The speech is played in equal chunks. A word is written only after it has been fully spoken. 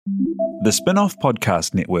The Spin-off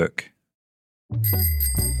Podcast Network.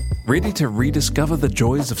 Ready to rediscover the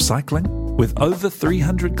joys of cycling? With over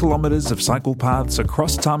 300 kilometres of cycle paths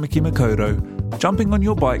across Tāmaki Makaurau, jumping on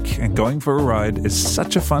your bike and going for a ride is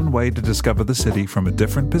such a fun way to discover the city from a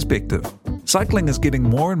different perspective. Cycling is getting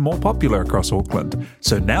more and more popular across Auckland,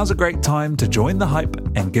 so now's a great time to join the hype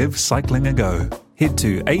and give cycling a go. Head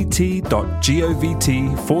to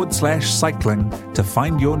at.govt/cycling to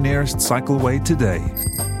find your nearest cycleway today.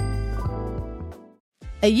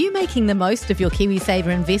 Are you making the most of your KiwiSaver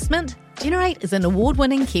investment? Generate is an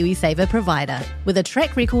award-winning KiwiSaver provider with a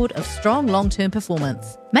track record of strong long-term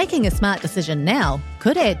performance. Making a smart decision now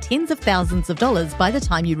could add tens of thousands of dollars by the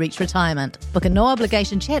time you reach retirement. Book a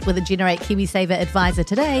no-obligation chat with a Generate KiwiSaver advisor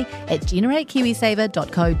today at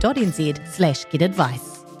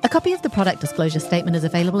generatekiwisaver.co.nz/get-advice. A copy of the product disclosure statement is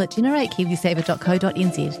available at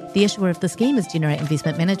generatekiwisaver.co.nz. The issuer of the scheme is Generate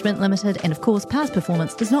Investment Management Limited, and of course, past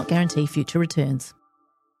performance does not guarantee future returns.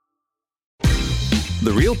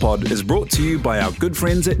 The Real Pod is brought to you by our good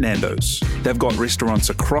friends at Nando's. They've got restaurants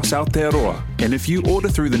across Aotearoa, and if you order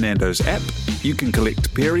through the Nando's app, you can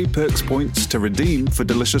collect Perry Perks points to redeem for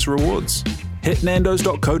delicious rewards. Hit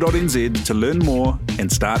nandos.co.nz to learn more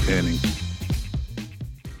and start earning.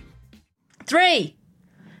 3,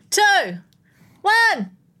 2,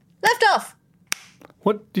 1, lift off.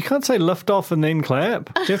 What? You can't say lift off and then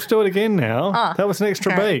clap. You have to do it again now. That was an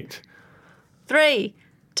extra beat. 3,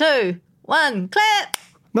 2, 1, clap.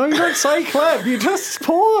 No, you don't say clap. You just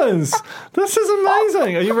pause. This is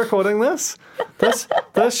amazing. Are you recording this? This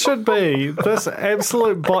should be, this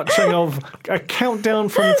absolute botching of a countdown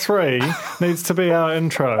from 3 needs to be our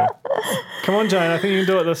intro. Come on, Jane. I think you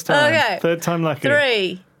can do it this time. Okay. Third time lucky.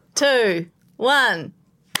 3, 2, 1.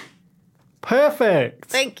 Perfect.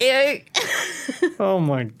 Thank you. Oh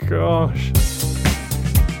my gosh.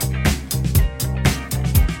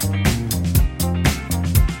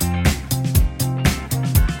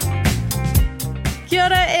 Kia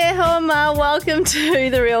ora e homa, welcome to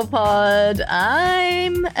The Real Pod.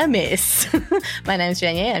 I'm a mess. My name's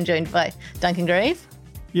Jane. I'm joined by Duncan Grieve.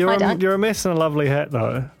 You're a mess in a lovely hat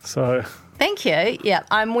though, so... Thank you. Yeah,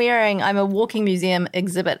 I'm a walking museum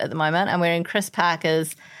exhibit at the moment. I'm wearing Chris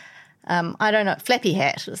Parker's, flappy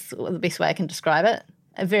hat is the best way I can describe it.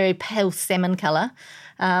 A very pale salmon colour.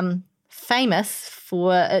 Famous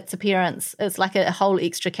for its appearance. It's like a whole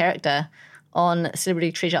extra character on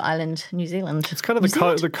Celebrity Treasure Island, New Zealand. It's kind of the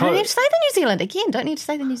Don't need to say the New Zealand again. Don't need to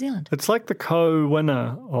say the New Zealand. It's like the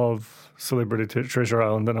co-winner of Celebrity Treasure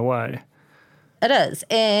Island in a way. It is,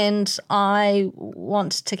 and I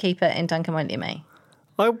want to keep it, and Duncan won't let me.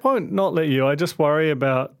 I won't not let you. I just worry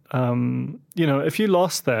about, if you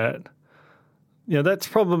lost that, that's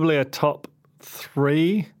probably a top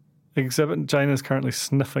 3 exhibit. Jane is currently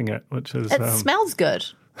sniffing it, which is... It smells good,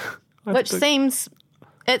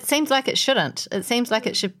 It seems like it shouldn't. It seems like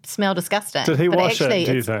it should smell disgusting. Did he wash it,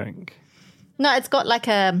 do you think? No, it's got like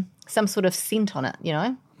some sort of scent on it,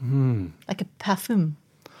 like a parfum.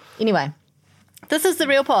 Anyway, this is The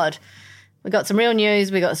Real Pod. We've got some real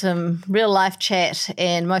news, we've got some real life chat,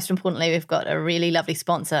 and most importantly, we've got a really lovely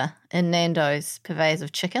sponsor in Nando's, purveyors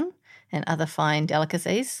of chicken and other fine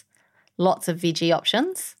delicacies, lots of veggie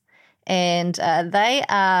options, and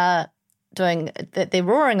they're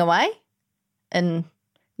roaring away in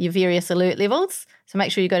your various alert levels. So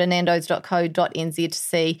make sure you go to nandos.co.nz to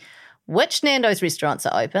see which Nando's restaurants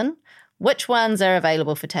are open, which ones are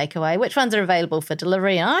available for takeaway, which ones are available for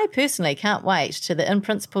delivery. And I personally can't wait to the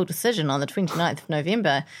in-principle decision on the 29th of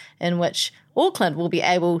November in which Auckland will be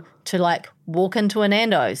able to walk into a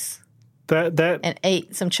Nando's and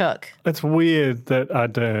eat some chook. It's weird that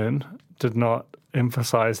Ardern did not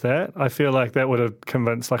emphasise that. I feel like that would have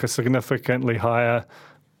convinced a significantly higher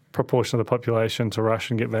proportion of the population to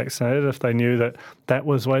rush and get vaccinated if they knew that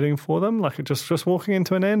was waiting for them, just walking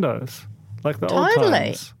into a Nando's, like the old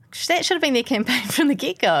times. That should have been their campaign from the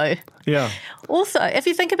get-go. Yeah. Also, if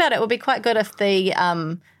you think about it, it would be quite good if the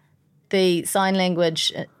sign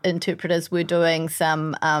language interpreters were doing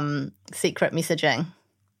some secret messaging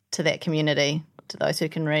to that community, to those who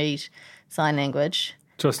can read sign language.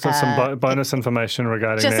 Just some bonus information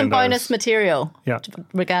regarding Nando's. Just some bonus material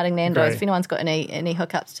regarding Nando's. Great. If anyone's got any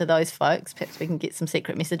hookups to those folks, perhaps we can get some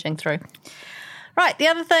secret messaging through. Right, the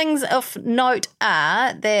other things of note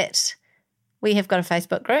are that we have got a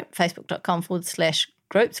Facebook group,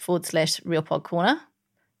 facebook.com/groups/RealPodCorner.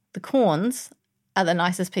 The Corns are the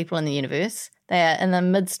nicest people in the universe. They are in the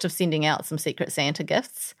midst of sending out some Secret Santa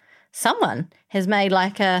gifts. Someone has made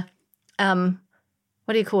a,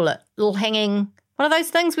 what do you call it, little hanging... What are those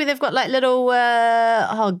things where they've got little,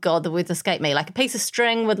 the words escape me, like a piece of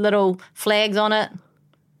string with little flags on it?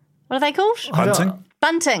 What are they called? Bunting.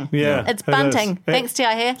 Bunting. Yeah, It's it bunting. is. Thanks,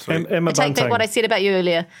 Tia here. Emma I take Bunting. back what I said about you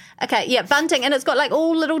earlier. Okay, yeah, bunting. And it's got like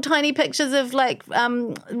all little tiny pictures of like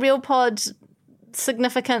Real Pod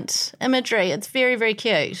significant imagery. It's very, very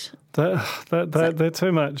cute. They're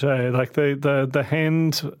too much, eh? Like the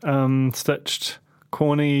hand stitched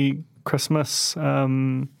corny Christmas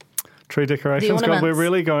tree decorations. God, we're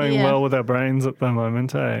really going well with our brains at the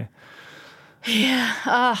moment, eh?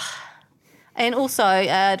 Yeah. And also,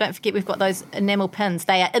 don't forget we've got those enamel pins.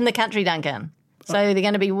 They are in the country, Duncan. So they're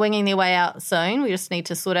going to be winging their way out soon. We just need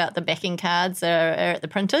to sort out the backing cards that are at the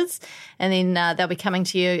printers. And then they'll be coming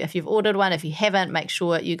to you if you've ordered one. If you haven't, make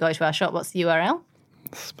sure you go to our shop. What's the URL?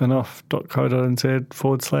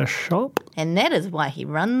 spinoff.co.nz/shop. And that is why he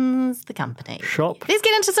runs the company. Shop. Let's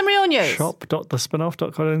get into some real news.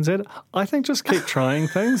 Shop.thespinoff.co.nz. I think just keep trying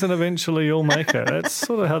things and eventually you'll make it. That's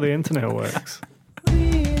sort of how the internet works.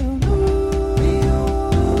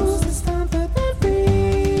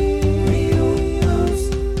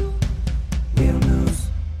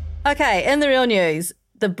 Okay, in the real news,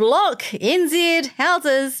 the Block NZ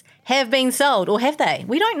houses have been sold, or have they?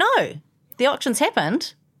 We don't know. The auction's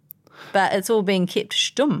happened, but it's all being kept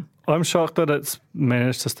stum. I'm shocked that it's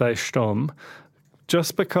managed to stay stum,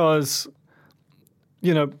 just because,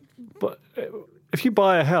 you know, if you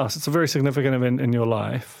buy a house, it's a very significant event in your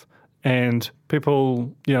life, and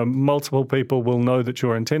people, you know, multiple people will know that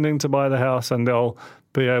you're intending to buy the house and they'll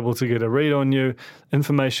be able to get a read on you.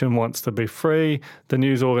 Information wants to be free. The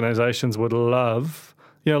news organisations would love,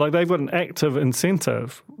 you know, like they've got an active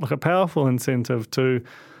incentive, like a powerful incentive to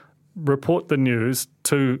report the news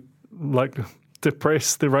to, like,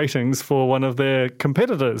 depress the ratings for one of their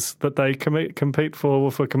competitors that they compete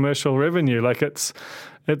for commercial revenue. Like it's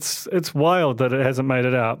wild that it hasn't made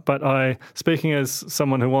it out. But speaking as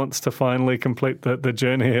someone who wants to finally complete the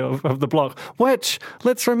journey of the Block, which,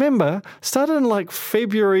 let's remember, started in like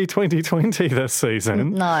February 2020 this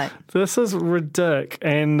season. No. This is ridiculous.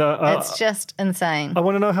 And It's just insane. I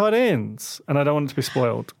want to know how it ends, and I don't want it to be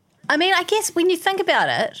spoiled. I mean, I guess when you think about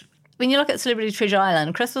it, when you look at Celebrity Treasure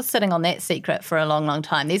Island, Chris was sitting on that secret for a long, long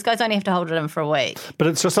time. These guys only have to hold it in for a week. But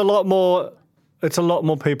it's just a lot more. It's a lot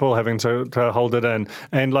more people having to hold it in,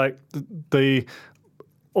 and like the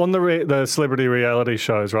celebrity reality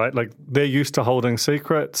shows, right? Like they're used to holding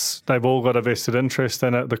secrets. They've all got a vested interest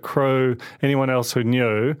in it. The crew, anyone else who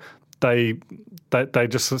knew, they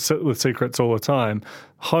just sit with secrets all the time.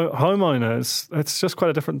 Homeowners, it's just quite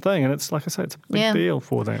a different thing, and it's like I say, it's a big deal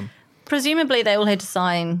for them. Presumably, they all had to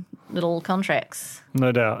sign little contracts.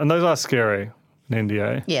 No doubt, and those are scary. An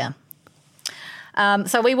NDA. Yeah.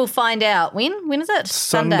 So we will find out when is it?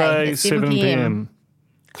 Sunday, 7 p.m.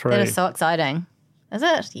 3. That is so exciting. Is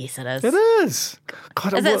it? Yes, it is. It is.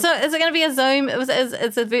 God, Is it going to be a Zoom?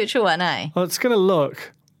 It's a virtual one, eh? Well, it's going to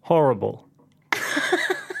look horrible.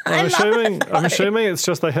 I'm assuming it's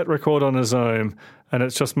just they hit record on a Zoom and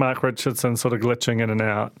it's just Mark Richardson sort of glitching in and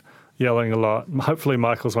out, yelling a lot. Hopefully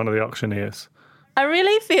Michael's one of the auctioneers. I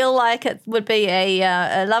really feel like it would be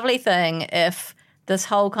a lovely thing if this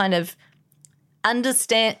whole kind of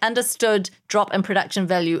understood drop in production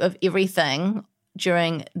value of everything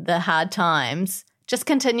during the hard times just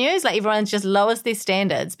continues. Like everyone's just lowers their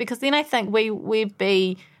standards, because then I think we'd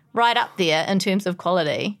be right up there in terms of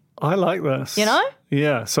quality. I like this. You know?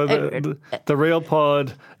 Yeah. So the Real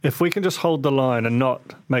Pod, if we can just hold the line and not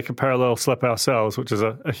make a parallel slip ourselves, which is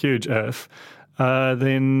a huge if,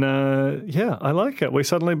 then I like it. We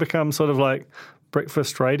suddenly become sort of like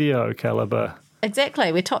breakfast radio caliber.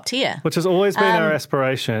 Exactly. We're top tier. Which has always been our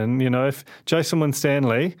aspiration. You know, if Jason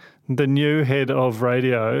Winstanley, the new head of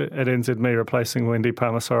radio at NZME, replacing Wendy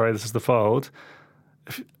Palmer, this is the fold.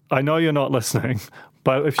 I know you're not listening,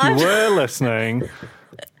 but if you were listening,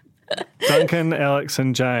 Duncan, Alex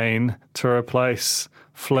and Jane to replace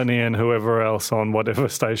Flinny and whoever else on whatever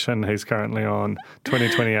station he's currently on,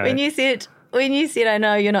 2028. When you said, I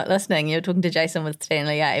know you're not listening, you were talking to Jason with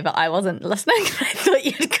Stanley A, but I wasn't listening. I thought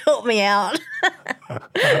you'd caught me out.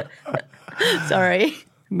 Sorry.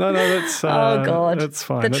 No, that's oh God, that's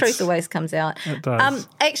fine. The truth always comes out. It does.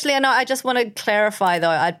 Actually, I know. I just want to clarify though.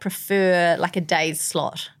 I'd prefer like a day's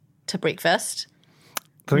slot to breakfast.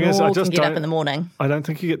 The thing is, I just can get up in the morning. I don't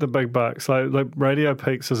think you get the big bucks. Like Radio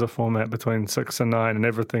Peaks is a format between 6 and 9, and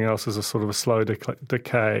everything else is a sort of a slow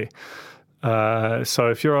decay. So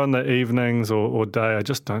if you're on the evenings or day, I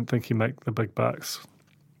just don't think you make the big bucks.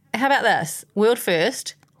 How about this? World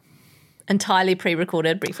first, entirely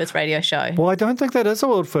pre-recorded breakfast radio show. Well, I don't think that is a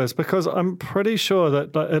world first, because I'm pretty sure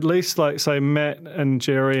that at least, like, say, Matt and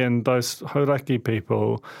Jerry and those Hauraki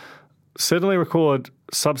people certainly record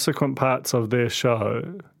subsequent parts of their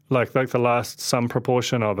show, like the last some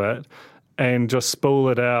proportion of it, and just spool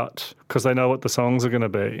it out because they know what the songs are going to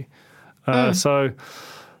be.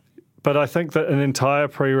 But I think that an entire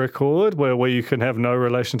pre-record where you can have no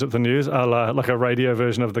relation to the news, like a radio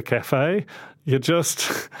version of The Cafe, you're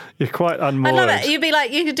quite unmoored. I love it. You'd be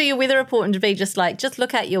like, you could do your weather report and be just like, just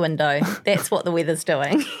look out your window. That's what the weather's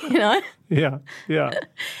doing, you know? Yeah.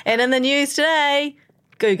 And in the news today,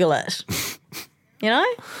 Google it. You know?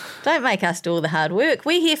 Don't make us do all the hard work.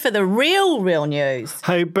 We're here for the real news.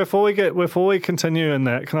 Hey, before we continue in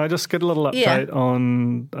that, can I just get a little update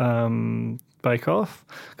on Bake Off?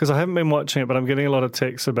 Because I haven't been watching it, but I'm getting a lot of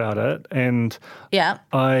texts about it, and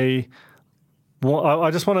I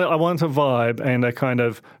just want to vibe and a kind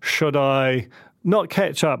of, should I not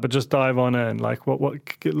catch up but just dive on in? Like, what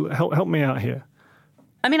help me out here.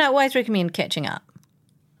 I mean, I always recommend catching up.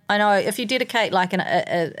 I know if you dedicate like an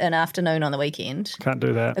afternoon on the weekend. Can't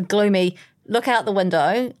do that. A gloomy, look out the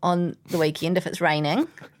window on the weekend if it's raining.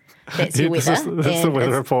 That's your weather. That's the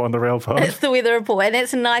weather report on the Real Pod. It's the weather report, and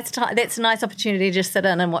that's a nice time. That's a nice opportunity to just sit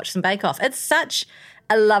in and watch some Bake Off. It's such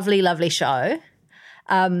a lovely show.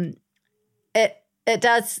 It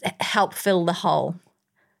does help fill the hole,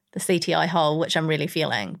 the CTI hole, which I'm really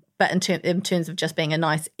feeling. But in terms of just being a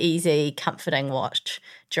nice, easy, comforting watch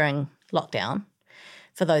during lockdown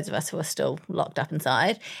for those of us who are still locked up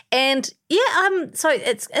inside. And so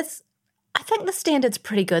it's. I think the standard's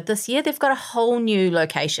pretty good this year. They've got a whole new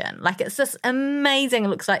location. Like, it's this amazing, it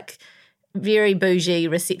looks like very bougie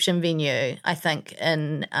reception venue, I think,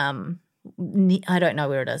 in, I don't know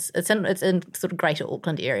where it is. It's in sort of greater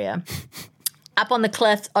Auckland area. Up on the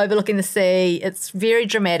cliffs, overlooking the sea. It's very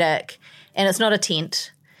dramatic, and it's not a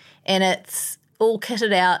tent. And it's all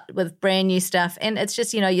kitted out with brand new stuff. And it's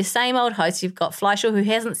just, you know, your same old host. You've got Fleischer, who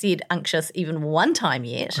hasn't said unctuous even one time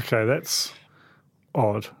yet. Okay, that's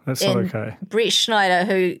odd. That's not okay. Brett Schneider,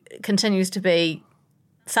 who continues to be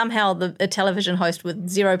somehow a television host with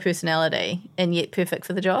zero personality and yet perfect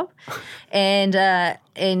for the job. And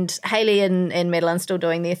Hayley and Madeline still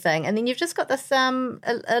doing their thing. And then you've just got this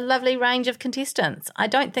a lovely range of contestants. I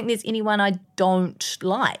don't think there's anyone I don't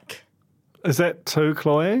like. Is that too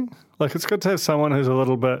cloying? Like, it's good to have someone who's a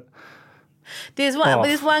little bit There's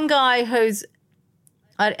one guy who's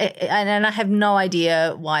and I have no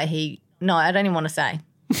idea why no, I don't even want to say.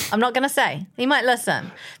 I'm not going to say. He might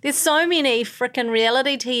listen. There's so many freaking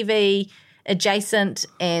reality TV adjacent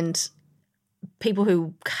and people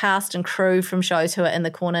who cast and crew from shows who are in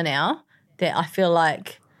the corner now that I feel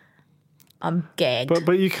like I'm gagged.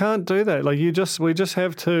 But you can't do that. Like, we just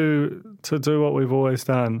have to do what we've always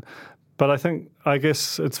done. But I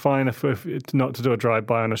guess it's fine if not to do a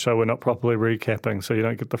drive-by on a show we're not properly recapping, so you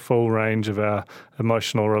don't get the full range of our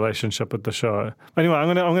emotional relationship with the show. Anyway,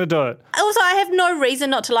 I'm gonna do it. Also, I have no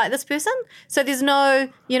reason not to like this person, so there's no,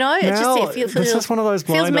 this is one of those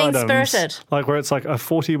blind items, mean-spirited. like where it's like a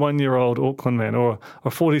 41-year-old Auckland man or a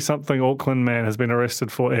 40-something Auckland man has been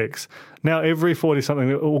arrested for X. Now every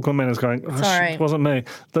 40-something Auckland man is going, sorry, it wasn't me.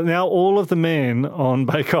 But now all of the men on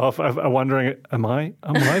Bake Off are wondering, am I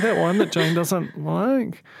that one that Jane doesn't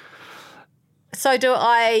like? So do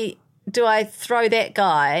I throw that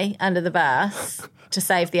guy under the bus to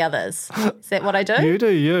save the others? Is that what I do? You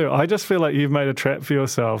do you. I just feel like you've made a trap for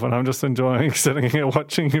yourself, and I'm just enjoying sitting here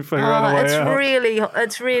watching you figure out a way out.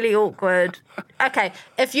 It's really awkward. Okay,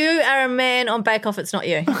 if you are a man on Bake Off, it's not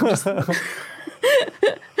you.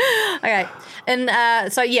 Okay, and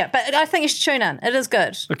but I think you should tune in. It is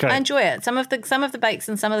good. Okay, I enjoy it. Some of the bakes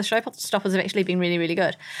and some of the showstoppers have actually been really, really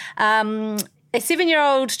good. A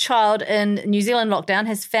 7-year-old child in New Zealand lockdown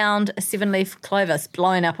has found a 7-leaf clover. It's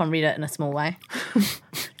blown up on Reddit in a small way.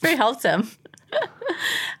 Very wholesome.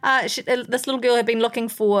 This little girl had been looking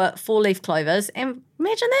for 4-leaf clovers, and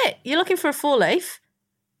imagine that. You're looking for a 4-leaf,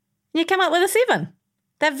 and you come up with a 7.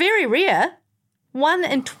 They're very rare. 1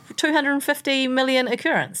 in 250 million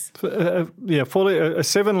occurrence. A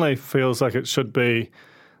 7-leaf feels like it should be.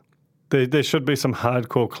 There should be some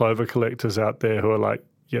hardcore clover collectors out there who are like,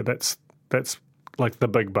 yeah, that's like the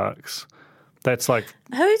big bucks. That's like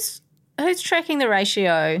who's tracking the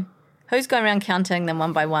ratio? Who's going around counting them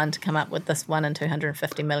one by one to come up with this 1 in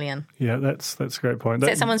 250 million? Yeah, that's a great point. Is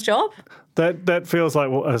that someone's job? That feels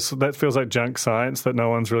like junk science that no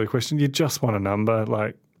one's really questioned. You just want a number.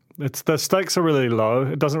 Like, the stakes are really low.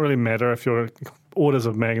 It doesn't really matter if you're orders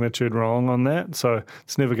of magnitude wrong on that. So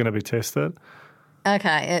it's never going to be tested.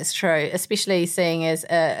 Okay, it's true, especially seeing as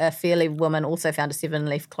a Fairley woman also found a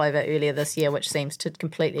 7-leaf clover earlier this year, which seems to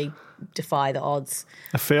completely defy the odds.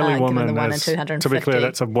 A Fairley woman, the 1 in 250. To be clear,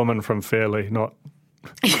 that's a woman from Fairley, not...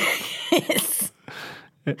 Yes.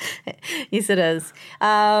 Yes, it is.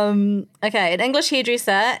 Okay, an English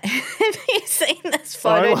hairdresser. Have you seen this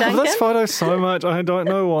photo, I love Duncan? this photo so much. I don't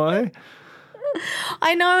know why.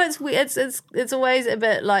 I know it's always a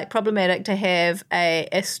bit like problematic to have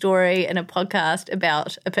a story in a podcast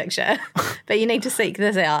about a picture, but you need to seek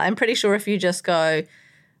this out. I'm pretty sure if you just go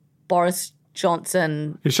Boris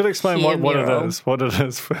Johnson, You should explain what mural. it is. What it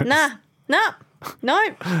is first. No.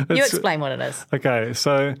 You explain what it is. Okay,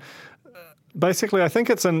 so basically, I think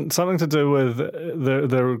it's something to do with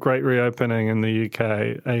the great reopening in the UK.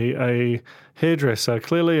 A hairdresser,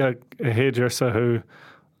 clearly a hairdresser who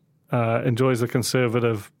enjoys the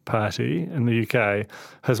Conservative Party in the UK,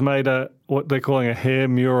 has made what they're calling a hair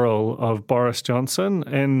mural of Boris Johnson,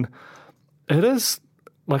 and it is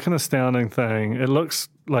like an astounding thing. It looks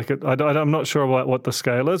like it. I'm not sure what the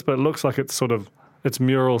scale is, but it looks like it's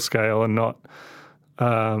mural scale and not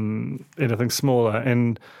anything smaller.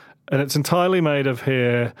 And it's entirely made of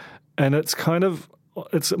hair, and it's kind of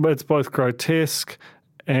it's both grotesque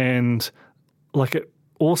and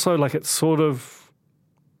it's sort of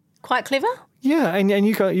Quite clever. yeah, and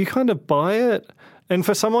you kind of buy it. And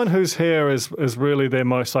for someone whose hair is really their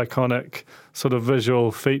most iconic sort of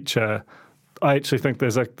visual feature, I actually think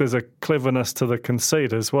there's a cleverness to the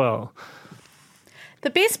conceit as well.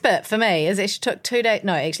 The best bit for me is that she took 2 days.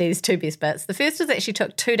 No, actually, there's two best bits. The first is that she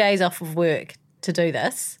took 2 days off of work to do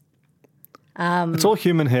this. It's all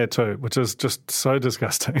human hair too, which is just so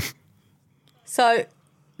disgusting. So,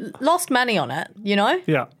 lost money on it,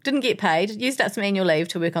 Yeah. Didn't get paid, used up some annual leave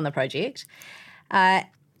to work on the project.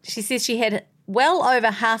 She says she had well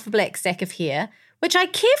over half a black sack of hair, which I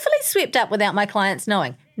carefully swept up without my clients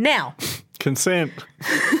knowing. Now, Consent.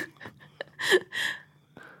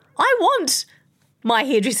 I want my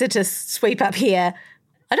hairdresser to sweep up hair.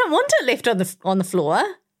 I don't want it left on the floor.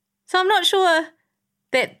 So I'm not sure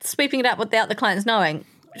that sweeping it up without the clients knowing.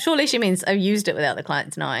 Surely she means I used it without the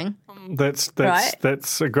clients knowing. That's Right.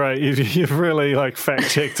 a great. You've really fact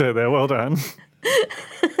checked her there. Well done.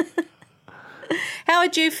 How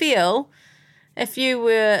would you feel if you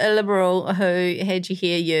were a Liberal who had your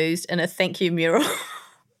hair used in a thank you mural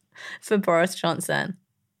for Boris Johnson?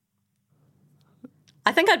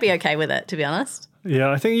 I think I'd be okay with it, to be honest. Yeah,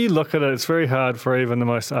 I think you look at it. It's very hard for even the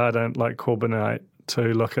most ardent Corbynite to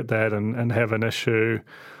look at that and have an issue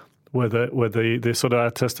with it, with the sort of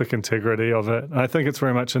artistic integrity of it. And I think it's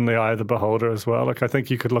very much in the eye of the beholder as well. I think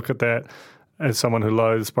you could look at that as someone who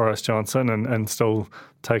loathes Boris Johnson and still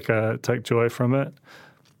take joy from it.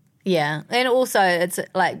 Yeah, and also it's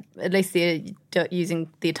at least they're using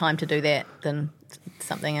their time to do that than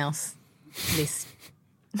something else less,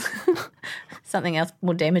 something else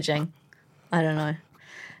more damaging. I don't know.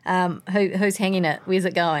 Who's hanging it? Where's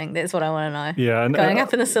it going? That's what I want to know. Yeah, and going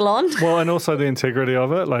up in the salon. Well, and also the integrity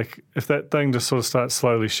of it. If that thing just sort of starts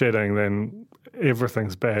slowly shedding, then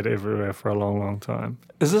everything's bad everywhere for a long, long time.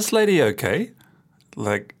 Is this lady okay?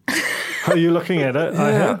 Are you looking at it?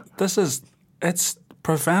 Yeah, it's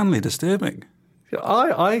profoundly disturbing.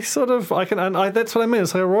 That's what I mean.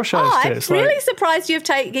 It's like a Rorschach I'm test. really surprised you've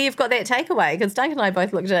got that takeaway because Duncan and I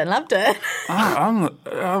both looked at it and loved it.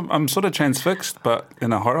 I'm sort of transfixed, but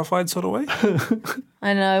in a horrified sort of way.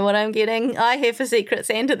 I know what I'm getting. I have for Secret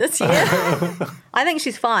Santa this year. I think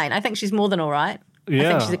she's fine. I think she's more than all right. Yeah. I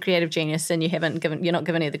think she's a creative genius, and you're not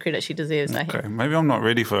giving her the credit she deserves. Okay, maybe I'm not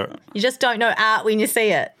ready for it. You just don't know art when you see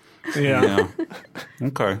it. Yeah.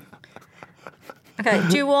 Okay.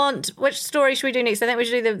 Okay, which story should we do next? I think we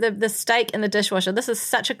should do the steak in the dishwasher. This is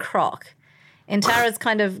such a crock. And Tara's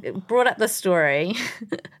kind of brought up the story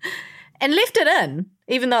and left it in,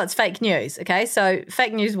 even though it's fake news, okay? So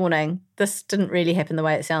fake news warning, this didn't really happen the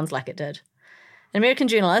way it sounds like it did. An American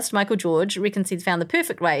journalist, Michael George, reckons he's found the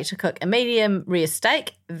perfect way to cook a medium rare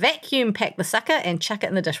steak, vacuum pack the sucker and chuck it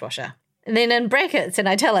in the dishwasher. And then in brackets and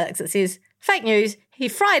italics it says, fake news, he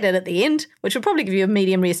fried it at the end, which would probably give you a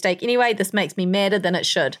medium rare steak anyway. This makes me madder than it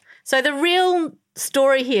should. So the real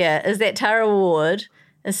story here is that Tara Ward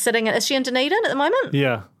is she in Dunedin at the moment?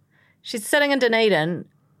 Yeah. She's sitting in Dunedin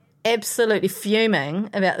absolutely fuming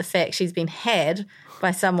about the fact she's been had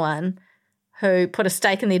by someone who put a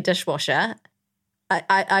steak in their dishwasher.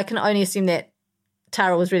 I can only assume that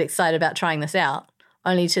Tara was really excited about trying this out,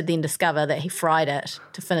 only to then discover that he fried it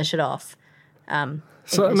to finish it off.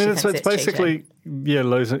 So, I mean, it's basically,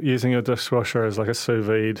 using your dishwasher as like a sous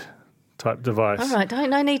vide type device. All right,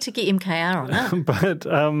 no need to get MKR on it. But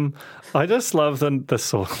I just love the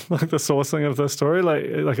sourcing of the story.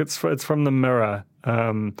 Like it's from the Mirror,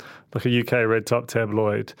 like a UK red top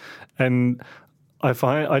tabloid, and I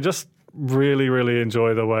really, really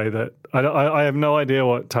enjoy the way that I have no idea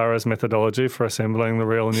what Tara's methodology for assembling the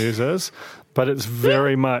real news is, but it's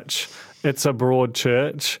very much, it's a broad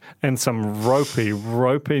church and some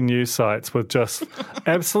ropey news sites with just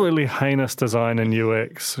absolutely heinous design and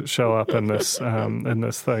UX show up in this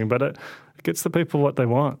thing, but it gets the people what they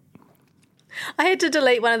want. I had to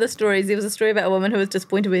delete one of the stories. There was a story about a woman who was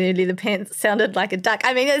disappointed when her leather pants sounded like a duck.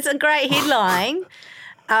 I mean, it's a great headline,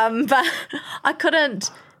 but I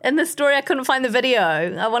couldn't. In the story, I couldn't find the video.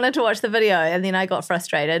 I wanted to watch the video, and then I got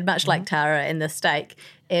frustrated, much like Tara in the steak,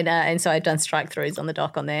 and so I'd done strike-throughs on the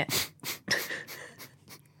doc on that.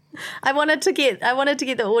 I wanted to get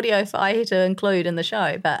the audio for I to include in the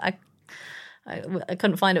show, but I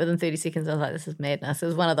couldn't find it within 30 seconds. I was like, this is madness. It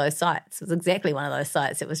was one of those sites. It was exactly one of those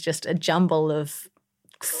sites. It was just a jumble of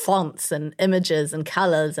fonts and images and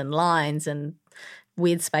colours and lines and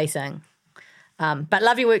weird spacing. But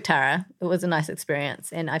love your work, Tara. It was a nice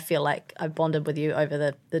experience, and I feel like I bonded with you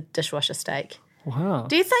over the dishwasher steak. Wow.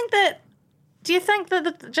 Do you think that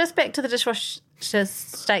just back to the dishwasher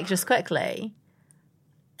steak just quickly,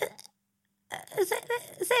 is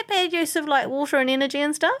that bad use of like water and energy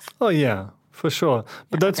and stuff? Oh, yeah. For sure.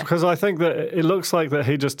 But that's because I think that it looks like that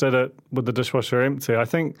he just did it with the dishwasher empty. I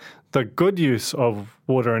think the good use of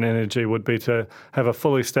water and energy would be to have a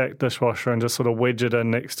fully stacked dishwasher and just sort of wedge it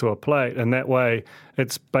in next to a plate. And that way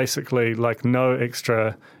it's basically like no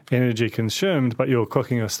extra energy consumed, but you're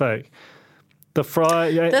cooking a steak. The fry...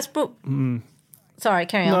 Yeah, this book... Sorry,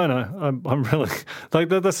 carry on. No, I'm really... Like,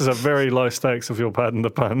 this is a very low stakes, if you'll pardon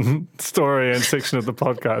the pun, story and section of the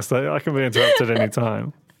podcast. I can be interrupted any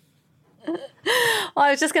time.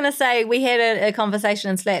 I was just going to say we had a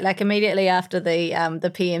conversation in Slack, like immediately after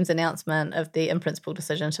the PM's announcement of the in-principle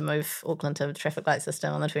decision to move Auckland to the traffic light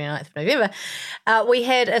system on the 29th of November. We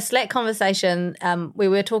had a Slack conversation where we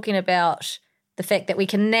were talking about the fact that we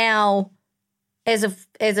can now, as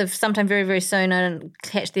of sometime very, very soon, I don't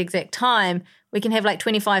catch the exact time, we can have like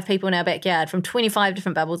 25 people in our backyard from 25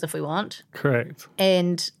 different bubbles if we want. Correct.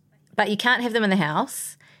 But you can't have them in the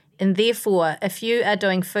house. And therefore, if you are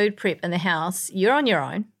doing food prep in the house, you're on your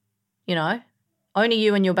own, you know. Only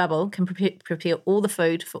you and your bubble can prepare all the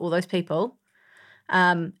food for all those people.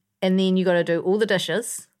 And then you got to do all the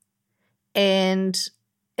dishes. And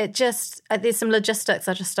it just, there's some logistics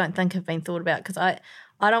I just don't think have been thought about because I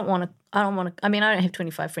don't want to, I mean, I don't have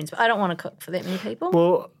 25 friends, but I don't want to cook for that many people.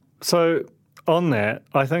 Well, so on that,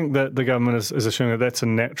 I think that the government is assuming that that's a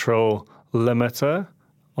natural limiter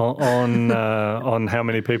on how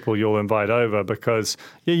many people you'll invite over because,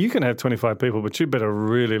 yeah, you can have 25 people, but you better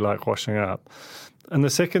really like washing up. And the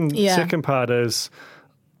second part is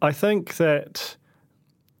I think that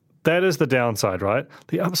is the downside, right?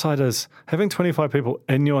 The upside is having 25 people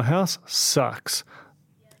in your house sucks.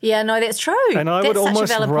 Yeah, no, that's true. And I would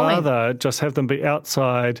almost rather just have them be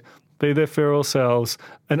outside, be their feral selves.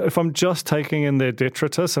 And if I'm just taking in their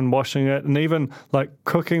detritus and washing it and even like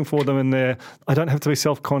cooking for them in there, I don't have to be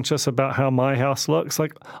self-conscious about how my house looks.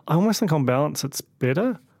 Like, I almost think on balance it's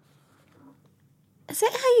better. Is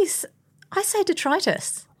that how you... I say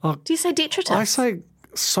detritus. Oh, do you say detritus? I say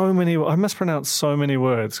I mispronounce so many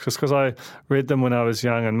words because I read them when I was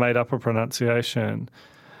young and made up a pronunciation.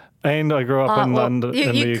 And I grew up in London,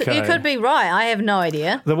 in the UK. You could be right. I have no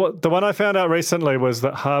idea. The one I found out recently was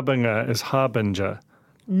that harbinger is harbinger.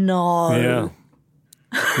 No.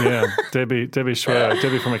 Yeah. Debbie Schwer,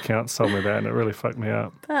 Debbie from accounts told me that, and it really fucked me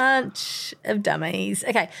up. Bunch of dummies.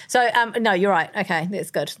 Okay, so no, you're right. Okay,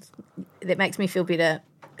 that's good. That makes me feel better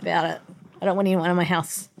about it. I don't want anyone in my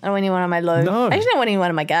house. I don't want anyone in my loo. No. I actually don't want anyone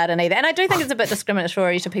in my garden either. And I do think it's a bit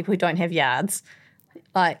discriminatory to people who don't have yards.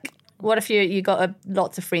 Like, what if you got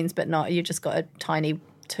lots of friends but you've just got a tiny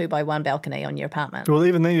 2x1 balcony on your apartment? Well,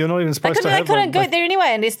 even then, you're not even supposed to have They couldn't go there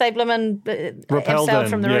anyway unless they abseiled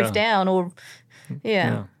from the roof down or...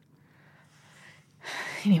 Yeah.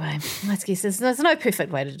 Anyway, let's guess there's no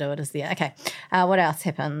perfect way to do it, is there? Okay. What else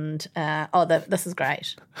happened? This is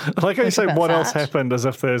great. I like how you say what else happened as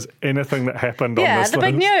if there's anything that happened on this list. Yeah, the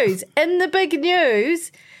big news. In the big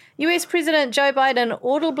news, US President Joe Biden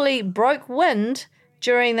audibly broke wind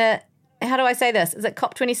during the... How do I say this? Is it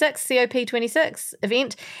COP26, COP26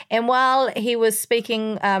 event? And while he was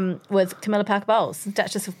speaking with Camilla Parker Bowles,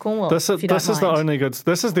 Duchess of Cornwall, this is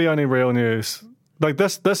the only real news. Like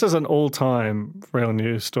this is an all-time real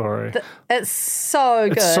news story. It's so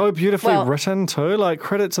good. It's so beautifully written too. Like,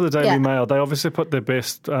 credit to the Daily Mail. They obviously put their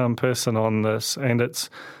best person on this, and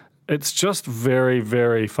it's just very,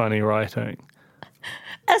 very funny writing.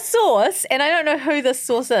 A source, and I don't know who this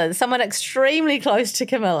source is, someone extremely close to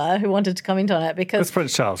Camilla who wanted to comment on it because... It's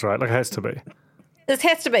Prince Charles, right? Like, it has to be. this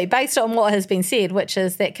has to be based on what has been said, which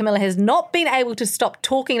is that Camilla has not been able to stop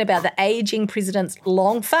talking about the ageing president's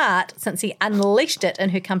long fart since he unleashed it in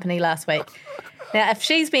her company last week. Now, if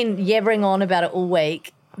she's been yabbering on about it all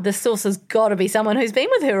week, the source has got to be someone who's been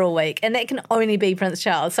with her all week, and that can only be Prince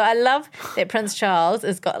Charles. So I love that Prince Charles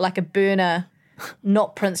has got like a burner,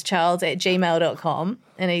 not princecharles@gmail.com,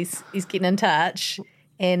 and he's getting in touch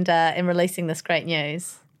and releasing this great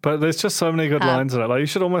news. But there's just so many good lines in it. Like, you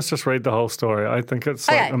should almost just read the whole story. I think it's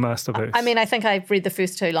like a masterpiece. I mean, I think I've read the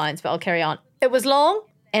first 2 lines, but I'll carry on. It was long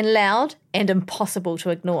and loud and impossible to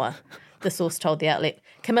ignore, the source told the outlet.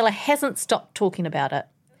 Camilla hasn't stopped talking about it.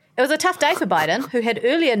 It was a tough day for Biden, who had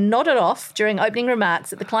earlier nodded off during opening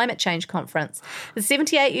remarks at the climate change conference. The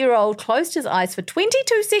 78-year-old closed his eyes for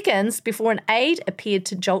 22 seconds before an aide appeared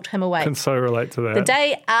to jolt him awake. Can so relate to that. The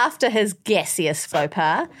day after his gaseous faux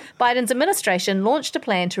pas, Biden's administration launched a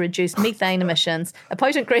plan to reduce methane emissions, a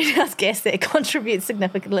potent greenhouse gas that contributes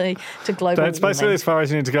significantly to global warming. That's basically as far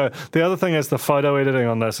as you need to go. The other thing is the photo editing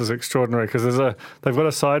on this is extraordinary because they've got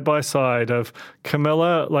a side-by-side of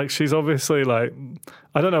Camilla, like she's obviously like,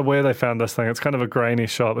 I don't know where they found this thing. It's kind of a grainy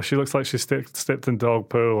shot, but she looks like she stepped in dog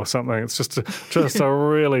poo or something. It's just a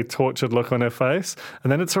really tortured look on her face.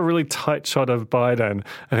 And then it's a really tight shot of Biden,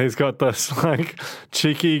 and he's got this like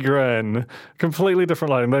cheeky grin, completely different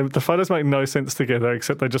lighting. The photos make no sense together,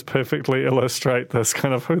 except they just perfectly illustrate this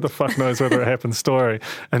kind of who the fuck knows whether it happened story.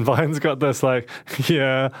 And Biden's got this like,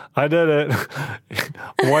 yeah, I did it.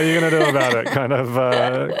 What are you going to do about it? Kind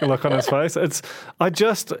of look on his face.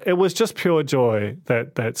 It was just pure joy,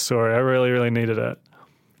 that story. I really, really needed it.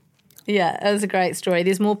 Yeah, it was a great story.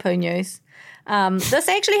 There's more poo news. This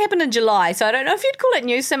actually happened in July, so I don't know if you'd call it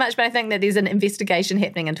news so much, but I think that there's an investigation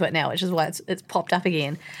happening into it now, which is why it's popped up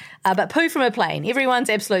again. But poo from a plane. Everyone's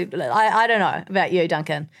absolute... I don't know about you,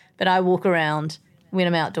 Duncan, but I walk around when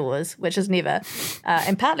I'm outdoors, which is never.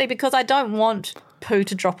 And partly because I don't want poo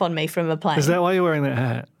to drop on me from a plane. Is that why you're wearing that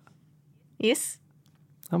hat? Yes.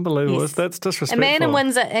 Unbelievable. Yes. That's disrespectful. A man in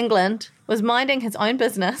Windsor, England, was minding his own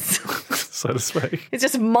business. So to speak. He's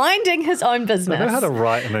just minding his own business. They know how to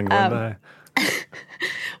write in England,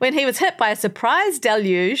 when he was hit by a surprise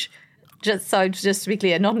deluge, just to be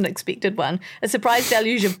clear, not an expected one, a surprise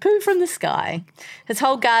deluge of poo from the sky. His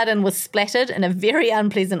whole garden was splattered in a very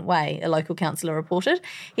unpleasant way, a local councillor reported.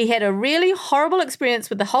 He had a really horrible experience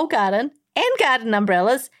with the whole garden and garden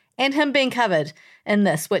umbrellas and him being covered in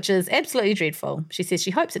this, which is absolutely dreadful. She says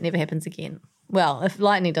she hopes it never happens again. Well, if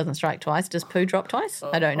lightning doesn't strike twice, does poo drop twice?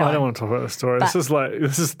 I don't know. I don't want to talk about this story.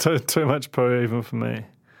 This is too much poo even for me.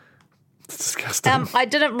 It's disgusting. I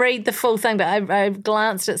didn't read the full thing, but I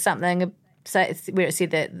glanced at something where it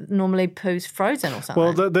said that normally poo's frozen or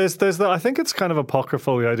something. Well, there's I think it's kind of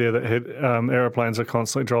apocryphal, the idea that aeroplanes are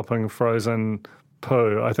constantly dropping frozen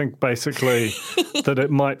poo. I think basically that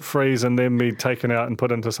it might freeze and then be taken out and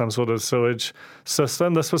put into some sort of sewage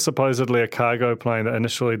system. This was supposedly a cargo plane that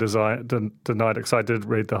initially denied it, because I did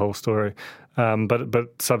read the whole story, but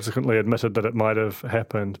subsequently admitted that it might have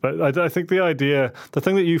happened. But I think the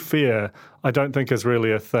thing that you fear, I don't think is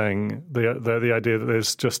really a thing. The idea that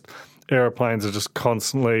there's just aeroplanes are just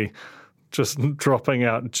constantly just dropping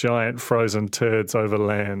out giant frozen turds over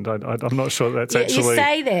land. I'm not sure that's actually... You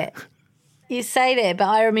say that. You say that, but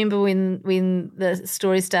I remember when the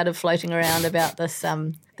story started floating around about this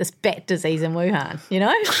this bat disease in Wuhan, you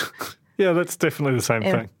know? Yeah, that's definitely the same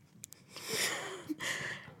thing.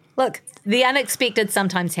 Look, the unexpected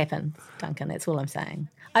sometimes happens, Duncan, that's all I'm saying.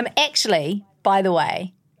 I'm actually, by the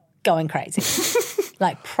way, going crazy.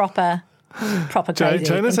 Like proper crazy.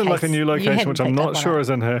 Jane is in like a new location, which I'm not sure is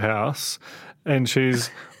in her house, and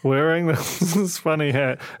she's wearing this funny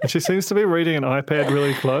hat, and she seems to be reading an iPad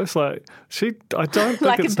really close. I don't think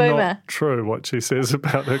like it's not true what she says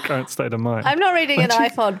about her current state of mind. I'm not reading an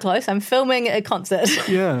iPod close. I'm filming a concert.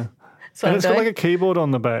 Yeah. And it's got like a keyboard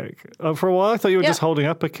on the back. For a while, I thought you were just holding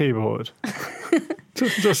up a keyboard.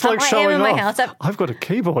 just like showing off. House. I've got a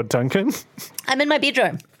keyboard, Duncan. I'm in my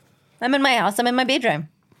bedroom. I'm in my house. I'm in my bedroom.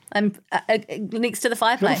 I'm next to the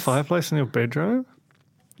fireplace. You have a fireplace in your bedroom?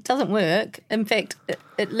 It doesn't work. In fact,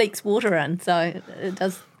 it leaks water in, so it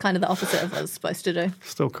does kind of the opposite of what it's supposed to do.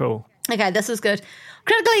 Still cool. Okay, this is good.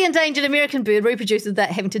 Critically endangered American bird reproduces without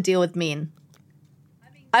having to deal with men.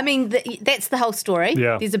 I mean, that's the whole story.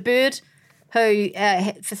 Yeah. There's a bird who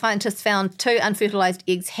scientists found 2 unfertilised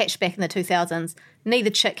eggs hatched back in the 2000s. Neither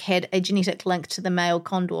chick had a genetic link to the male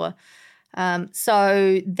condor.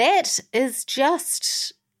 So that is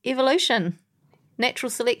just evolution, natural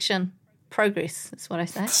selection. Progress, that's what I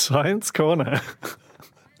say. Science corner.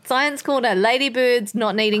 Science corner. Ladybirds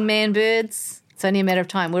not needing man birds. It's only a matter of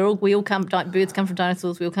time. We all come. Birds come from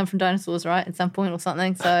dinosaurs. We all come from dinosaurs, right? At some point or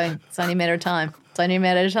something. So it's only a matter of time. It's only a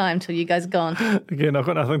matter of time till you guys are gone. Again, I've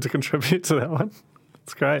got nothing to contribute to that one.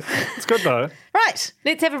 It's great. It's good though. Right,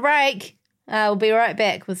 let's have a break. We'll be right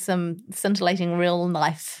back with some scintillating real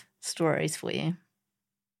life stories for you.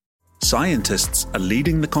 Scientists are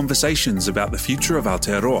leading the conversations about the future of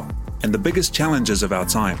Aotearoa and the biggest challenges of our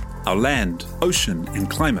time: our land, ocean and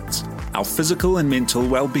climate, our physical and mental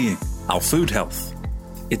well-being, our food health.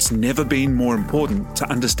 It's never been more important to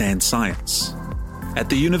understand science. At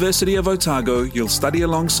the University of Otago, you'll study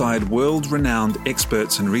alongside world-renowned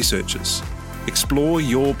experts and researchers. Explore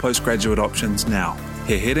your postgraduate options now.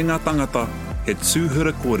 He heringa tangata, he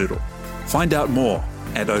tūhura kōrero. Find out more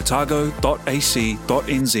at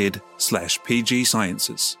otago.ac.nz/PG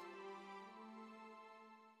Sciences.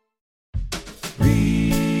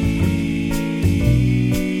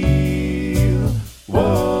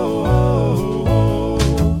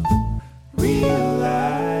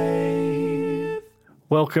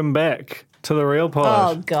 Welcome back to the Real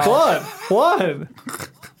Pod. Oh, God. What?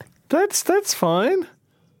 That's fine.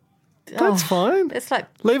 That's fine. It's like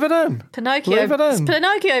Leave it in. Pinocchio. Leave it in. It's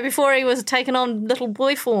Pinocchio before he was taken on little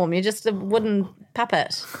boy form. You're just a wooden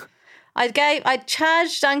puppet. I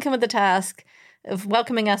charged Duncan with the task of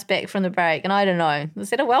welcoming us back from the break, and I don't know. Was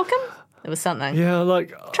that a welcome? It was something. Yeah,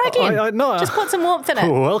 like... Try again. No, just put some warmth in it.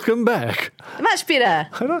 Welcome back. Much better.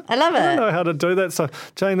 I love it. I don't know how to do that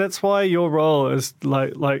stuff. Jane, that's why your role is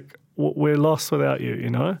like we're lost without you,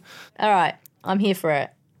 you know? All right. I'm here for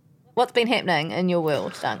it. What's been happening in your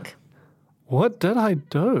world, Dunk? What did I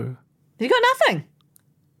do? You got nothing.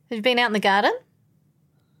 Have you been out in the garden?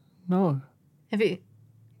 No. Have you...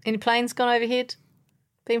 Any planes gone overhead?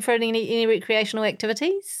 Been for any recreational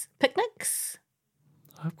activities? Picnics?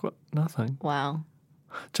 I've got nothing. Wow.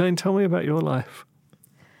 Jane, tell me about your life.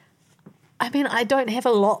 I mean, I don't have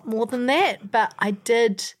a lot more than that, but I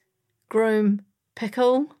did groom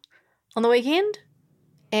Pickle on the weekend,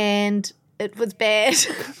 and it was bad.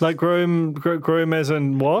 Like groom as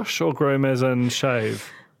in wash or groom as in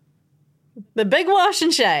shave? The big wash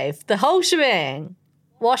and shave, the whole shebang.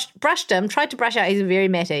 Brushed him, tried to brush out, he's very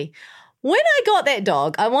matty. When I got that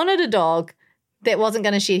dog, I wanted a dog that wasn't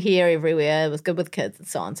going to shed hair everywhere, was good with kids and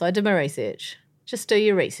so on. So I did my research. Just do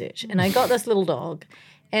your research. And I got this little dog,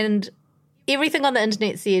 and everything on the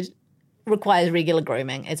internet said requires regular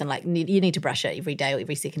grooming, as in like you need to brush it every day or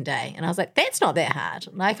every second day. And I was like, that's not that hard.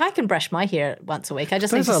 Like I can brush my hair once a week. I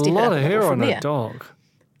just need to step it up. There's a lot of hair on there. a dog.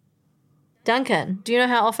 Duncan, do you know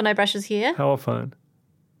how often I brush his hair? How often?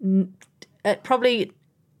 Probably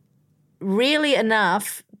really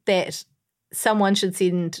enough that someone should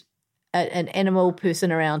send an animal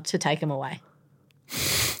person around to take him away.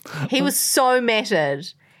 He was so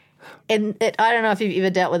matted. And I don't know if you've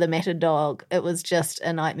ever dealt with a matted dog. It was just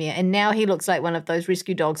a nightmare. And now he looks like one of those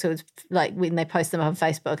rescue dogs who is like when they post them on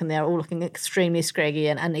Facebook and they're all looking extremely scraggy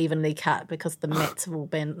and unevenly cut because the mats have all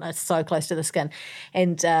been so close to the skin.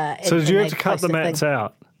 And so did you have to cut the mats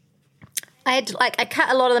out? I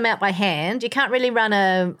cut a lot of them out by hand. You can't really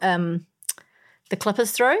run the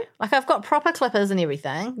clippers through. Like I've got proper clippers and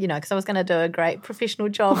everything, you know, because I was going to do a great professional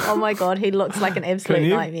job. Oh my God, he looks like an absolute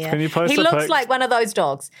nightmare. Can you post he looks like one of those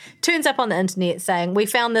dogs. Turns up on the internet saying, we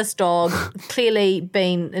found this dog clearly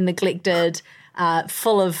been neglected,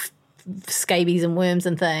 full of scabies and worms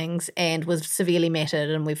and things, and was severely matted,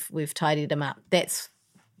 and we've tidied him up. That's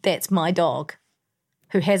my dog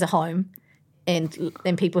who has a home. And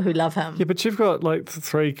people who love him. Yeah, but you've got like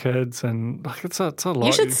 3 kids and like it's a lot.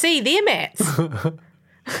 You should see their mats.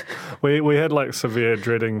 We had like severe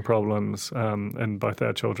dreading problems in both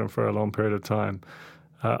our children for a long period of time.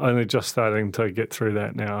 Only just starting to get through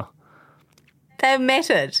that now. They're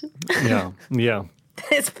matted. Yeah.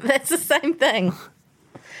 That's the same thing.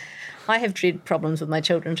 I have dread problems with my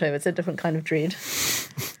children too. It's a different kind of dread.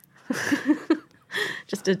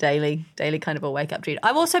 Just a daily kind of a wake-up dread.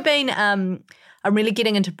 I've also been, I'm really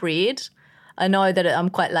getting into bread. I know that I'm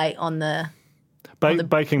quite late on the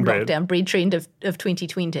baking bread. Lockdown bread trend of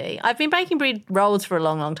 2020. I've been baking bread rolls for a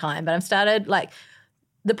long, long time, but I've started, like,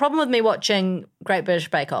 the problem with me watching Great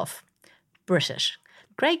British Bake Off,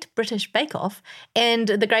 and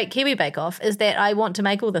the Great Kiwi Bake Off is that I want to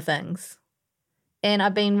make all the things. And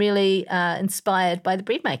I've been really inspired by the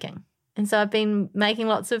bread making. And so I've been making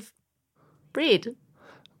lots of bread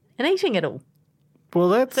and eating it all. Well,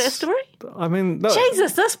 that's... Is that a story? I mean... No.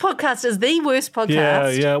 Jesus, this podcast is the worst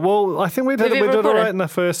podcast. Yeah. Well, I think we did all right in the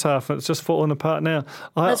first half, and it's just falling apart now.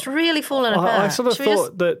 It's really fallen apart. I sort of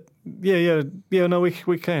thought that... Yeah, no,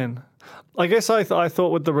 we can. I guess I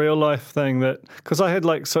thought with the real life thing that, because I had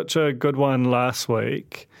like such a good one last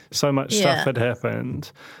week, so much stuff had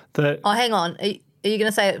happened that... Oh, hang on. Are you going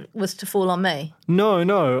to say it was to fall on me?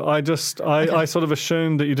 No. I sort of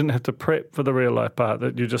assumed that you didn't have to prep for the real life part,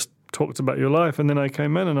 that you just talked about your life. And then I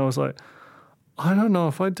came in and I was like, I don't know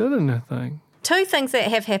if I did anything. 2 things that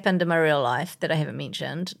have happened in my real life that I haven't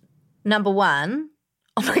mentioned. Number 1,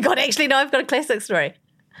 oh my God, actually, no, I've got a classic story.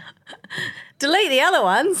 Delete the other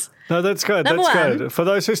ones. No, that's good. Number That's 1. good. For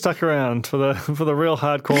those who stuck around, for the real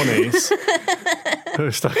hardcornies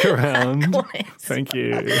who stuck around, thank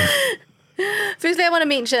you. Firstly, I want to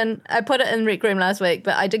mention, I put it in Rec Room last week,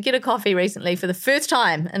 but I did get a coffee recently for the first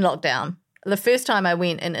time in lockdown. The first time I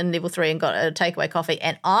went in level 3 and got a takeaway coffee,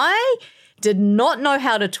 and I did not know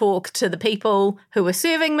how to talk to the people who were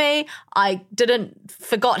serving me. I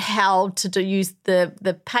forgot how to use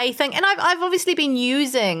the pay thing. And I've obviously been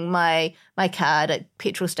using my card at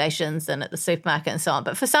petrol stations and at the supermarket and so on.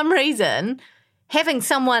 But for some reason, having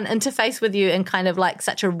someone interface with you in kind of like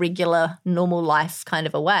such a regular, normal life kind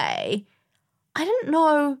of a way, I didn't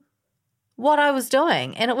know what I was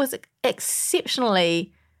doing. And it was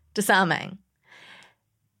exceptionally disarming.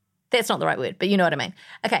 That's not the right word, but you know what I mean.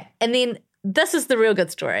 Okay, and then this is the real good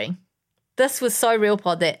story. This was so real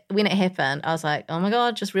pod that when it happened, I was like, oh my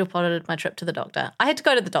God, just real podded my trip to the doctor. I had to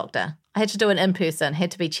go to the doctor. I had to do it in person, had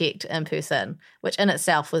to be checked in person, which in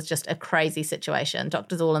itself was just a crazy situation.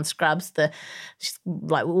 Doctors all in scrubs, she's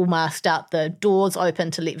like all masked up, the doors open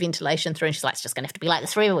to let ventilation through, and she's like, it's just going to have to be like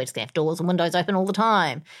this forever. We're just going to have doors and windows open all the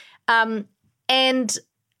time. And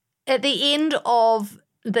at the end of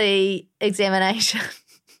the examination,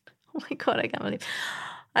 oh my God, I can't believe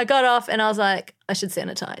I got off and I was like, I should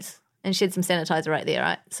sanitize. And she had some sanitizer right there,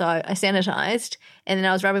 right? So I sanitized and then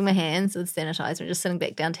I was rubbing my hands with sanitizer and just sitting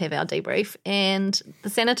back down to have our debrief. And the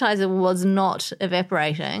sanitizer was not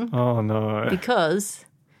evaporating. Oh, no. Because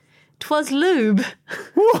 'twas lube.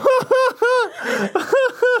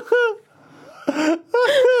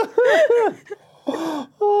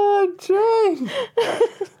 Oh, Jane.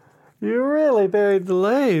 You really buried the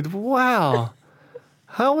lead. Wow.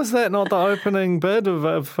 How was that not the opening bit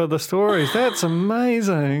for the stories? That's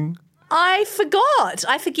amazing. I forgot.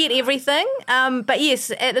 I forget everything. But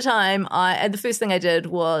yes, at the time, the first thing I did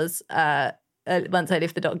was, once I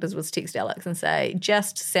left the doctor's, was text Alex and say,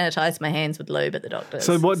 just sanitize my hands with lube at the doctor's.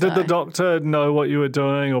 So did the doctor know what you were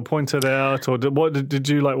doing or point it out? Or did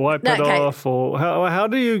you like wipe it off? Or how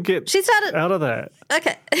do you get out of that?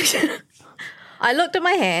 Okay. I looked at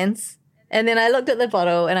my hands and then I looked at the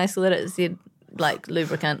bottle and I saw that it said, like,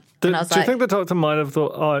 lubricant. And I was do you think the doctor might have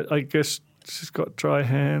thought, oh, I guess she's got dry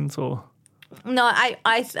hands or... No,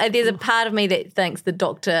 I there's a part of me that thinks the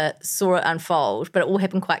doctor saw it unfold, but it all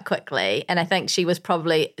happened quite quickly. And I think she was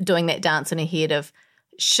probably doing that dance in her head of,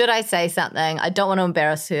 should I say something? I don't want to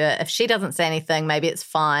embarrass her. If she doesn't say anything, maybe it's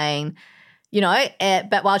fine. You know,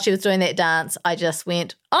 but while she was doing that dance, I just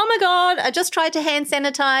went, oh my God, I just tried to hand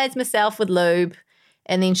sanitize myself with lube.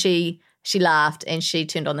 And then she laughed and she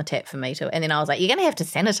turned on the tap for me too. And then I was like, you're going to have to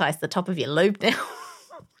sanitize the top of your lube now.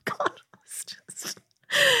 God,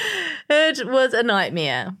 it was a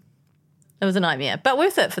nightmare. It was a nightmare, but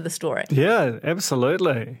worth it for the story. Yeah,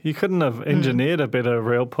 absolutely. You couldn't have engineered a better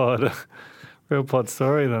real pod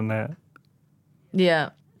story than that. Yeah.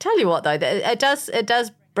 Tell you what though, it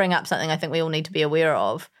does bring up something I think we all need to be aware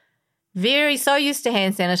of. So used to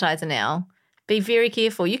hand sanitizer now. Be very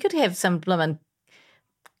careful. You could have some blooming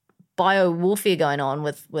bio warfare going on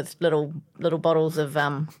with little bottles of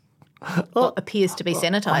what appears to be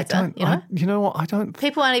sanitizer. You know what?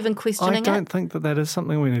 People aren't even questioning it. I don't think that is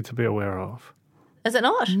something we need to be aware of. Is it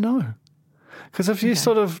not? No, because if you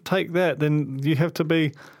sort of take that, then you have to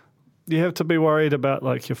be worried about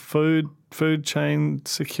like your food chain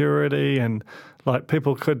security, and like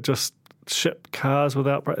people could just ship cars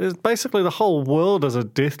without. Basically, the whole world is a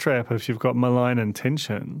death trap if you've got malign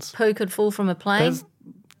intentions. Poo could fall from a plane.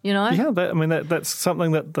 Yeah, that's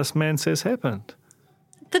something that this man says happened.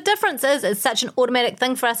 The difference is it's such an automatic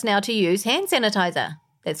thing for us now to use hand sanitizer.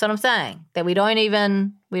 That's what I'm saying. That we don't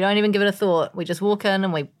even give it a thought. We just walk in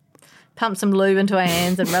and we pump some lube into our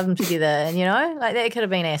hands and rub them together. And, like that could have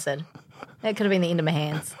been acid. That could have been the end of my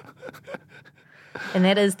hands. And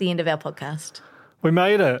that is the end of our podcast. We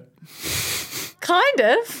made it. Kind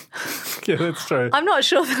of. Yeah, that's true. I'm not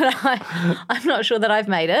sure that I've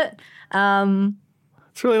made it.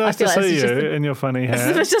 It's really nice to see you in your funny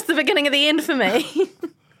hat. It's just the beginning of the end for me.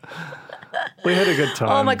 We had a good time.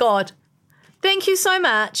 Oh, my God. Thank you so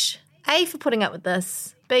much, A, for putting up with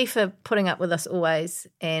this, B, for putting up with us always,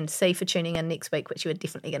 and C, for tuning in next week, which you are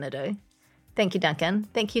definitely going to do. Thank you, Duncan.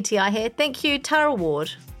 Thank you, T.I. here. Thank you, Tara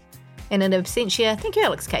Ward. And in absentia, thank you,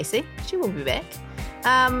 Alex Casey. She will be back.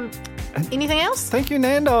 Anything else? Thank you,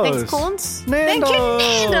 Nando's. Thanks, Corns. Nando's.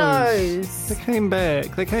 Thank you, Nando's. They came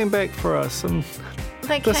back. They came back for us. And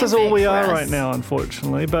They this came is all back we for are us. right now,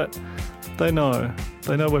 unfortunately. But they know.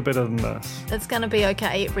 They know we're better than this. It's going to be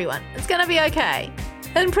okay, everyone. It's going to be okay.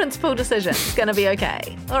 In principle decision, it's going to be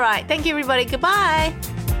okay. All right. Thank you, everybody. Goodbye.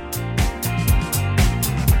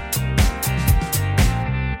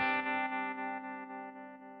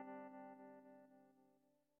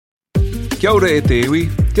 Kia ora e te iwi,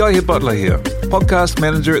 Te Aihe Butler here, podcast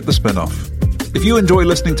manager at The Spinoff. If you enjoy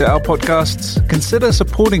listening to our podcasts, consider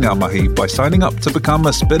supporting our mahi by signing up to become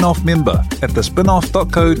a Spinoff member at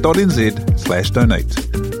thespinoff.co.nz/donate.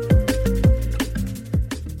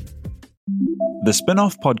 The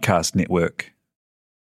Spinoff Podcast Network.